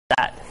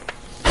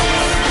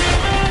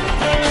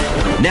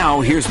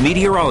Now, here's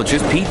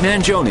meteorologist Pete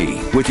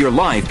Mangione with your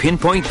live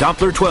Pinpoint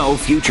Doppler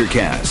 12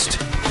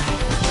 Futurecast.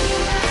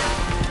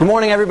 Good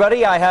morning,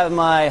 everybody. I have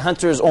my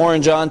hunter's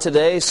orange on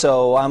today,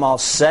 so I'm all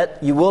set.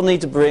 You will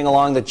need to bring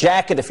along the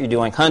jacket if you're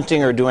doing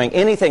hunting or doing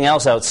anything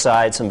else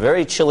outside. Some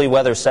very chilly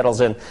weather settles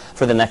in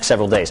for the next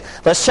several days.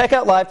 Let's check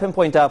out live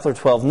Pinpoint Doppler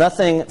 12.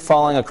 Nothing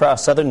falling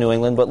across southern New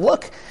England, but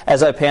look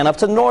as I pan up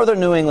to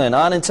northern New England.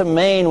 On into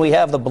Maine, we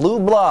have the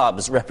blue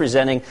blobs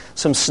representing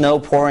some snow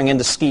pouring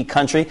into ski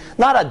country.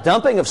 Not a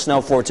dumping of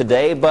snow for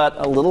today, but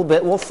a little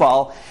bit will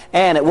fall,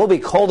 and it will be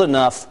cold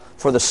enough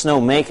for the snow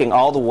making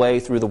all the way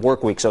through the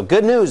work week. So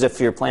good news if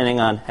you're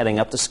planning on heading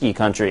up to ski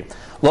country.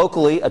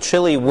 Locally, a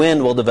chilly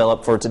wind will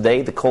develop for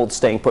today, the cold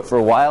staying put for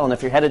a while. And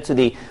if you're headed to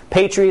the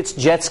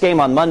Patriots-Jets game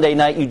on Monday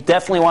night, you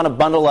definitely want to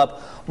bundle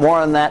up. More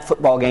on that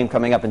football game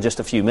coming up in just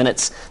a few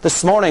minutes.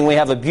 This morning we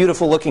have a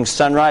beautiful looking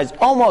sunrise,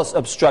 almost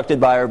obstructed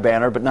by our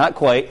banner, but not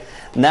quite.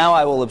 Now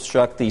I will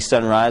obstruct the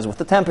sunrise with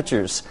the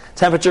temperatures.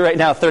 Temperature right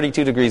now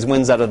 32 degrees,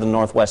 winds out of the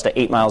northwest at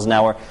 8 miles an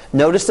hour.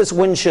 Notice this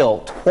wind chill,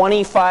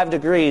 25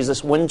 degrees,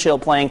 this wind chill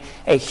playing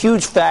a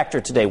huge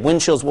factor today.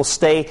 Wind chills will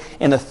stay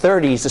in the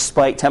 30s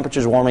despite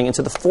temperatures warming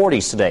into the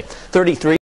 40s today. 33